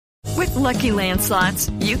With Lucky Land Slots,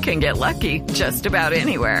 you can get lucky just about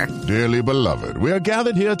anywhere. Dearly beloved, we are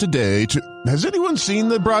gathered here today to... Has anyone seen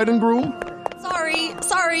the bride and groom?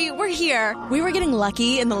 Sorry, we're here. We were getting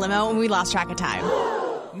lucky in the limo and we lost track of time.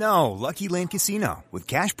 No, Lucky Land Casino, with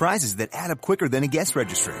cash prizes that add up quicker than a guest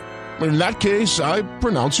registry. In that case, I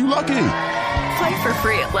pronounce you lucky. Play for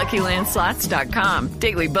free at LuckyLandSlots.com.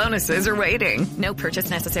 Daily bonuses are waiting. No purchase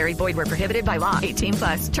necessary. Void where prohibited by law.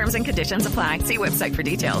 18+. Terms and conditions apply. See website for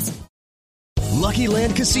details. Lucky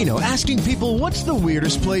Land Casino, asking people, what's the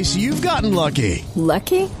weirdest place you've gotten lucky?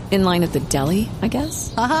 Lucky? In line at the deli, I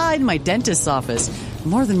guess? Aha, in my dentist's office.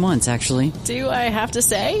 More than once, actually. Do I have to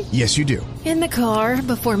say? Yes, you do. In the car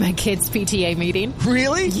before my kids' PTA meeting.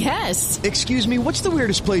 Really? Yes. Excuse me, what's the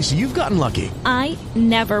weirdest place you've gotten lucky? I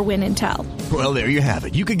never win and tell. Well, there you have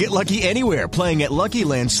it. You can get lucky anywhere, playing at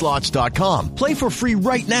LuckyLandSlots.com. Play for free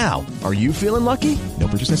right now. Are you feeling lucky? No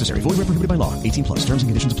purchase necessary. Void where prohibited by law. 18+. Terms and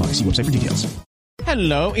conditions apply. See website for details.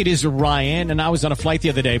 Hello, it is Ryan, and I was on a flight the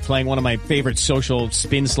other day playing one of my favorite social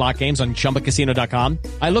spin slot games on ChumbaCasino.com.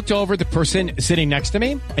 I looked over at the person sitting next to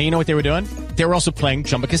me, and you know what they were doing? They were also playing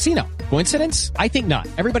Chumba Casino. Coincidence? I think not.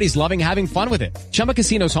 Everybody's loving having fun with it. Chumba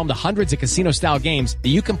Casino is home to hundreds of casino-style games that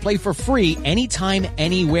you can play for free anytime,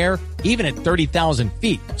 anywhere, even at 30,000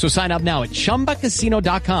 feet. So sign up now at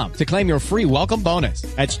ChumbaCasino.com to claim your free welcome bonus.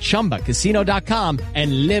 That's ChumbaCasino.com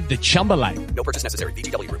and live the Chumba life. No purchase necessary.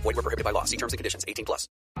 VGW. Void where prohibited by law. See terms and conditions. 18+.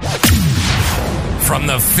 From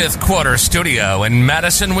the Fifth Quarter Studio in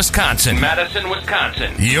Madison, Wisconsin.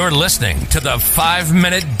 You're listening to the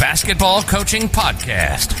 5-Minute Basketball Coaching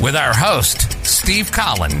Podcast with our host, Steve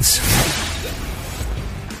Collins.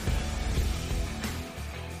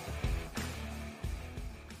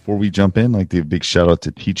 Before we jump in, I'd like to give a big shout out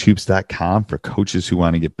to teachhoops.com for coaches who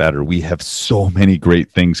want to get better. We have so many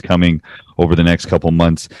great things coming over the next couple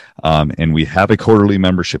months, and we have a quarterly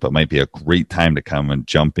membership. It might be a great time to come and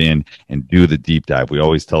jump in and do the deep dive. We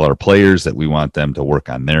always tell our players that we want them to work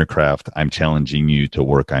on their craft. I'm challenging you to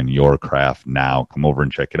work on your craft now. Come over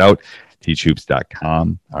and check it out,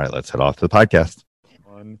 teachhoops.com. All right, let's head off to the podcast.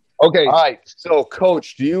 Okay, all right. So,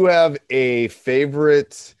 Coach, do you have a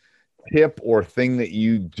favorite tip or thing that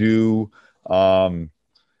you do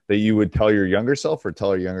that you would tell your younger self or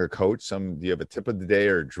tell your younger coach? Do you have a tip of the day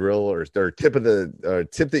or drill or tip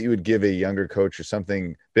that you would give a younger coach, or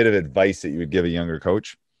something, bit of advice that you would give a younger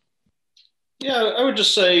coach? Yeah, I would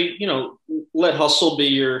just say, let hustle be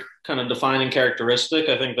your kind of defining characteristic.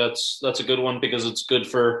 I think that's a good one because it's good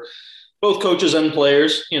for both coaches and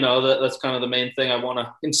players. That's kind of the main thing I want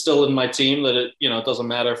to instill in my team, that it doesn't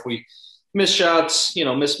matter if we miss shots,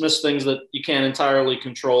 miss things that you can't entirely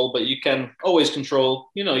control, but you can always control,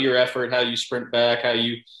 your effort, how you sprint back, how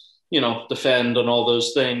you, defend, and all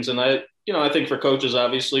those things. And I think for coaches,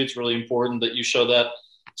 obviously, it's really important that you show that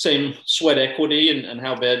same sweat equity and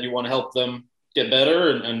how bad you want to help them get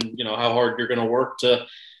better and how hard you're going to work to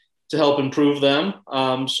help improve them.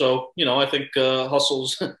 So, I think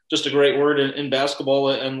hustle's just a great word in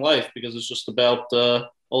basketball and life, because it's just about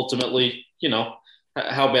ultimately,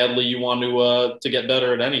 how badly you want to get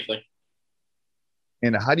better at anything.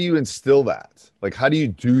 And how do you instill that? Like, how do you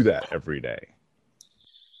do that every day?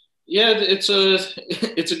 Yeah, it's a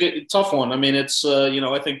tough one. I mean, it's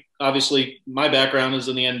I think obviously my background is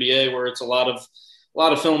in the NBA, where it's a lot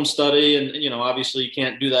of film study, and obviously you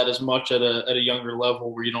can't do that as much at a younger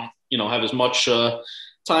level where you don't have as much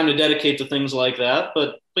time to dedicate to things like that.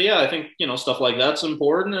 But yeah, I think stuff like that's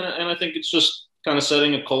important, and I think it's just kind of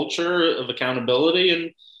setting a culture of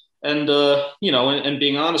accountability and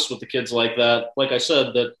being honest with the kids like that. Like I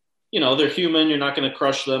said, that, they're human. You're not going to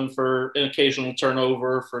crush them for an occasional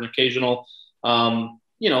turnover, for an occasional,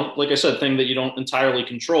 like I said, thing that you don't entirely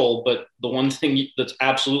control. But the one thing that's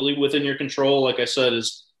absolutely within your control, like I said,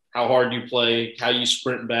 is how hard you play, how you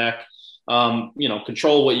sprint back,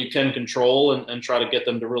 control what you can control and try to get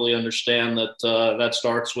them to really understand that that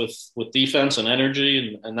starts with defense and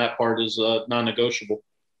energy, and that part is non-negotiable.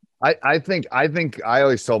 I think I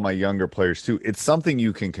always tell my younger players too, it's something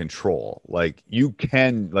you can control. Like you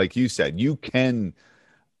can, like you said, you can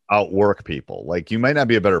outwork people. Like you might not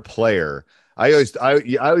be a better player. I always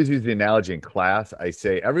use the analogy in class. I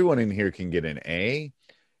say everyone in here can get an A.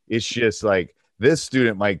 It's just like this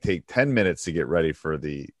student might take 10 minutes to get ready for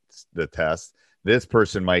the test. This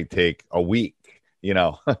person might take a week. You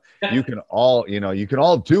can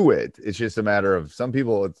all do it. It's just a matter of some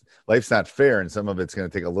people, life's not fair, and some of it's going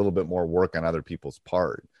to take a little bit more work on other people's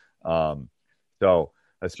part. So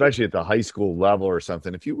especially at the high school level or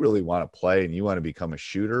something, if you really want to play and you want to become a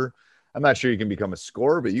shooter, I'm not sure you can become a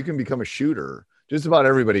scorer, but you can become a shooter. Just about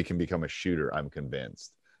everybody can become a shooter, I'm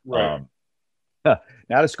convinced. Right. not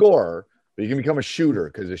a scorer, but you can become a shooter,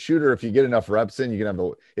 because a shooter, if you get enough reps in, you can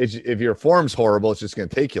have if your form's horrible, it's just going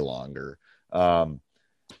to take you longer. But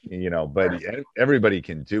everybody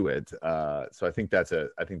can do it. So I think that's an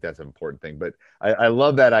important thing. But I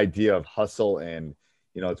love that idea of hustle, and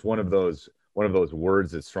it's one of those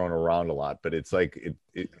words that's thrown around a lot, but it's like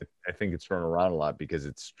I think it's thrown around a lot because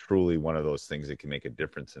it's truly one of those things that can make a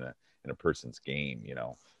difference in a person's game.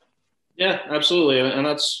 Yeah, absolutely, and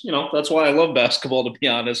that's why I love basketball, to be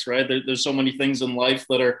honest. Right, there's so many things in life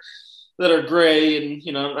that are gray and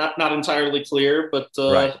not entirely clear, but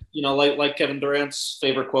right. Like Kevin Durant's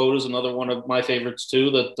favorite quote is another one of my favorites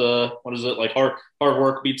too. That what is it, like hard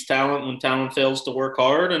work beats talent when talent fails to work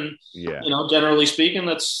hard, and generally speaking,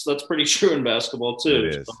 that's pretty true in basketball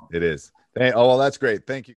too. It is. Hey, oh well, that's great.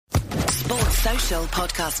 Thank you. Sports Social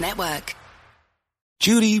Podcast Network.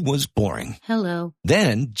 Judy was boring. Hello.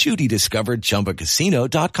 Then Judy discovered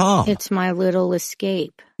ChumbaCasino.com. It's my little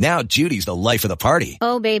escape. Now Judy's the life of the party.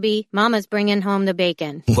 Oh, baby, mama's bringing home the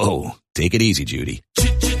bacon. Whoa, take it easy, Judy.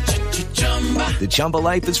 The Chumba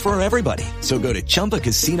life is for everybody. So go to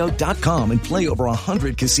ChumbaCasino.com and play over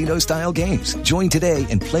 100 casino-style games. Join today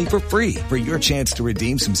and play for free for your chance to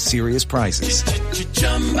redeem some serious prizes.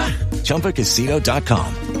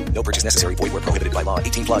 ChumbaCasino.com. No purchase necessary. Void where prohibited by law.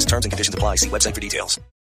 18+ terms and conditions apply. See website for details.